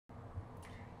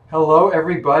Hello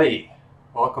everybody.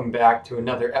 Welcome back to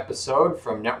another episode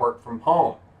from Network from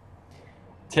Home.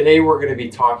 Today we're going to be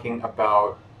talking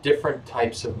about different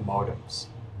types of modems.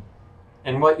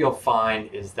 And what you'll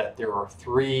find is that there are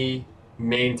three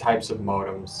main types of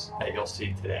modems that you'll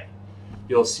see today.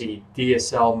 You'll see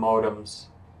DSL modems,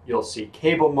 you'll see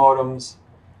cable modems,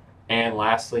 and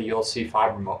lastly you'll see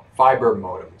fiber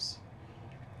modems.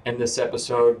 In this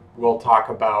episode we'll talk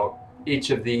about each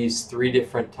of these three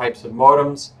different types of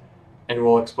modems, and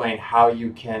we'll explain how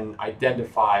you can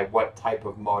identify what type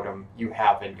of modem you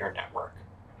have in your network.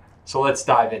 So let's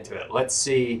dive into it. Let's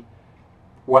see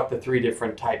what the three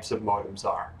different types of modems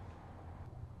are.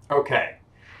 Okay,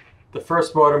 the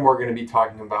first modem we're going to be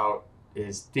talking about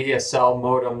is DSL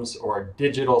modems, or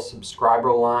digital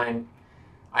subscriber line.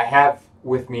 I have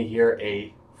with me here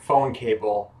a phone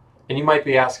cable, and you might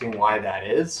be asking why that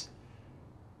is.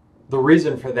 The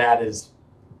reason for that is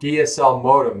DSL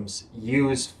modems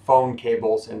use phone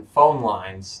cables and phone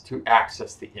lines to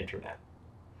access the internet.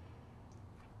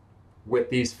 With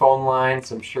these phone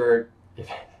lines, I'm sure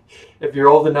if you're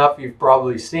old enough, you've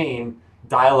probably seen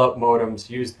dial-up modems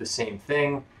use the same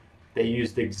thing. They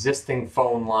used existing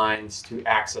phone lines to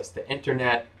access the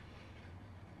internet.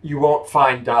 You won't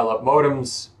find dial-up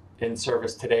modems in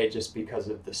service today just because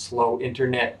of the slow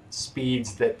internet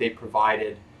speeds that they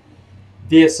provided.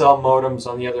 DSL modems,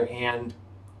 on the other hand,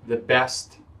 the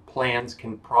best plans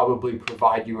can probably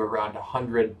provide you around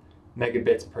 100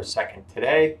 megabits per second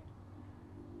today.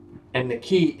 And the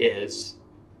key is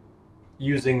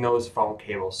using those phone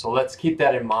cables. So let's keep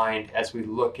that in mind as we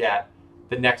look at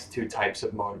the next two types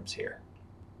of modems here.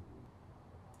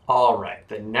 All right,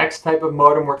 the next type of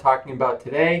modem we're talking about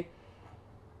today,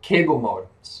 cable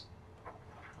modems.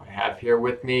 I have here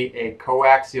with me a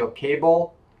coaxial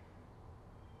cable.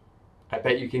 I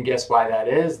bet you can guess why that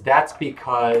is. That's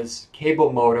because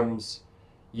cable modems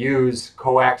use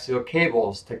coaxial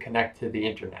cables to connect to the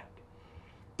internet.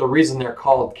 The reason they're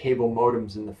called cable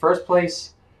modems in the first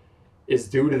place is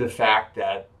due to the fact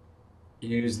that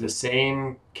you use the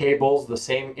same cables, the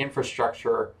same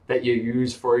infrastructure that you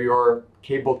use for your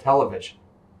cable television.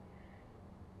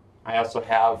 I also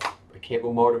have a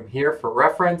cable modem here for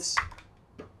reference.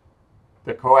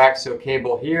 The coaxial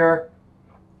cable here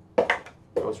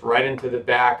goes right into the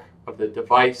back of the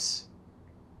device.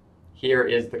 Here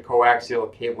is the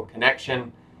coaxial cable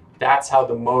connection. That's how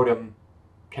the modem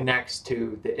connects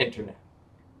to the internet.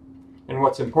 And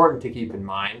what's important to keep in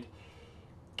mind,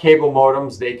 cable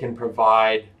modems, they can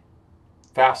provide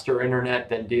faster internet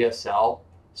than DSL,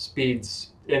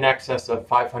 speeds in excess of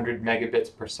 500 megabits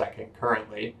per second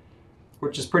currently,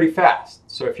 which is pretty fast.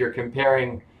 So if you're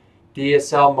comparing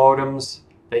DSL modems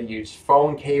that use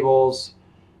phone cables,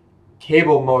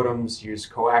 cable modems use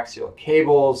coaxial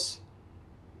cables,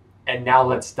 and now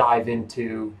let's dive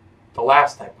into the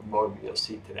last type of modem you'll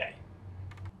see today.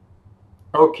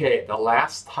 Okay, the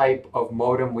last type of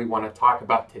modem we want to talk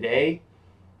about today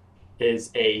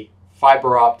is a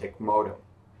fiber optic modem.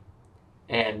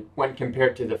 And when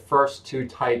compared to the first two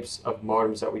types of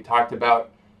modems that we talked about,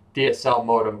 DSL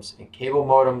modems and cable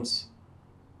modems,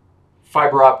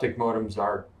 fiber optic modems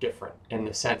are different in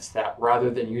the sense that rather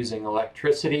than using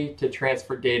electricity to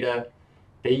transfer data,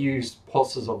 they use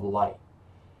pulses of light.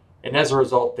 And as a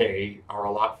result, they are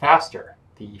a lot faster.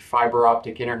 The fiber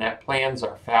optic internet plans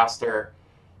are faster,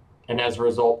 and as a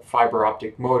result, fiber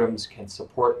optic modems can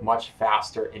support much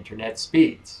faster internet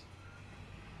speeds.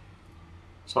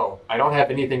 So I don't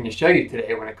have anything to show you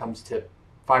today when it comes to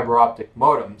fiber optic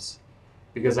modems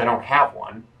because I don't have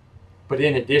one. But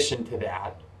in addition to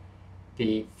that,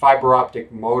 the fiber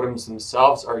optic modems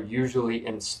themselves are usually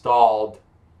installed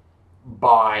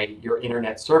by your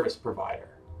internet service provider.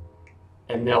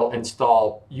 And they'll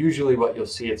install, usually what you'll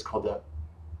see, it's called a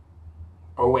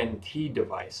ONT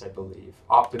device, I believe,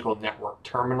 optical network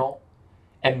terminal.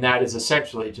 And that is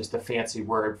essentially just a fancy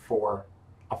word for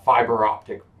a fiber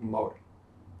optic modem.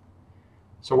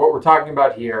 So what we're talking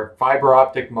about here, fiber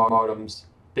optic modems,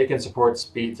 they can support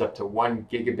speeds up to 1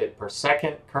 gigabit per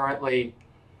second currently,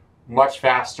 much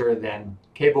faster than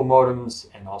cable modems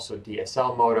and also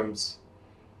DSL modems.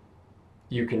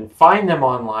 You can find them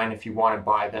online if you want to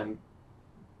buy them,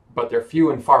 but they're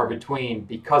few and far between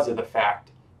because of the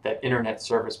fact that internet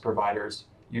service providers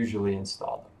usually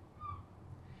install them.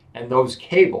 And those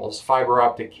cables, fiber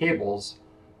optic cables,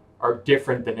 are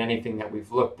different than anything that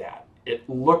we've looked at. It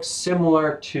looks maybe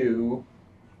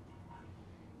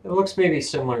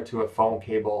similar to a phone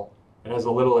cable. It has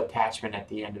a little attachment at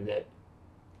the end of it,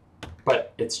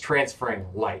 but it's transferring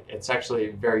light. It's actually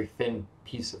a very thin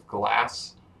piece of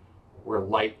glass where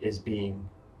light is being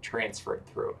transferred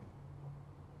through.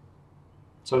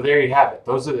 So there you have it.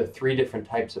 Those are the 3 different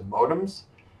types of modems.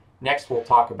 Next, we'll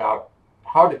talk about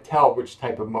how to tell which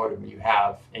type of modem you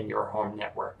have in your home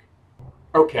network.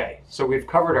 Okay, so we've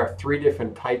covered our 3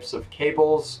 different types of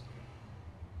cables.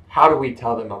 How do we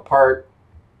tell them apart?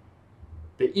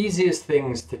 The easiest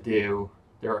things to do,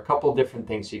 there are a couple different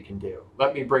things you can do.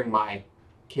 Let me bring my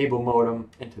cable modem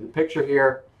into the picture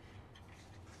here.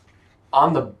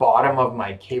 On the bottom of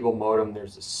my cable modem,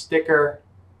 there's a sticker,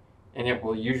 and it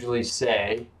will usually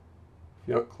say, if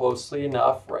you look closely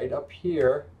enough, right up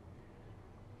here.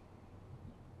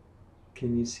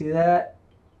 Can you see that?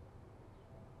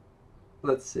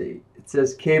 Let's see. It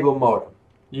says cable modem.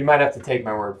 You might have to take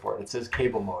my word for it. It says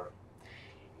cable modem.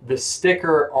 The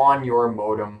sticker on your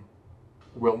modem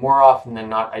will more often than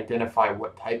not identify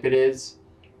what type it is.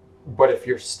 But if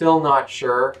you're still not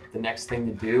sure, the next thing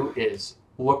to do is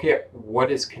look at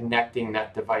what is connecting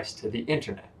that device to the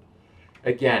internet.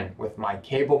 Again, with my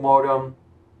cable modem,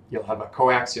 you'll have a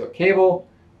coaxial cable.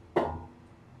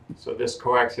 So this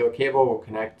coaxial cable will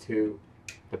connect to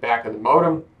the back of the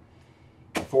modem.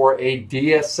 For a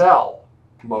DSL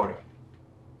modem,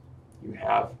 you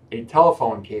have a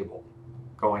telephone cable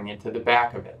going into the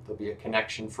back of it. There'll be a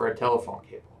connection for a telephone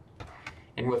cable.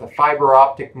 And with a fiber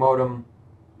optic modem,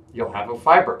 you'll have a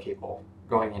fiber cable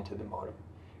going into the modem.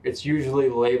 It's usually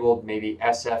labeled maybe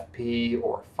SFP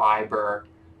or fiber,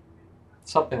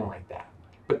 something like that.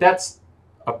 But that's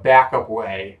a backup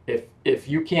way. If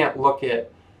you can't look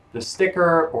at the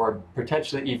sticker or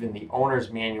potentially even the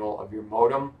owner's manual of your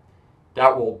modem,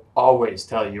 that will always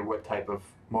tell you what type of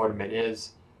modem it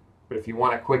is. But if you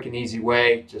want a quick and easy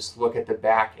way, just look at the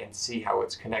back and see how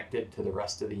it's connected to the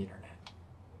rest of the internet.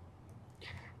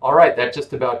 All right, that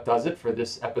just about does it for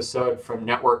this episode from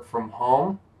Network from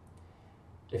Home.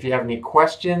 If you have any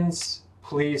questions,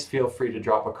 please feel free to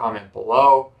drop a comment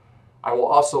below. I will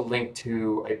also link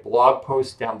to a blog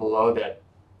post down below that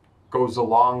goes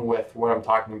along with what I'm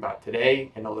talking about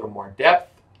today in a little more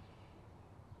depth.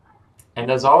 And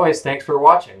as always, thanks for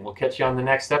watching. We'll catch you on the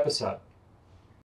next episode.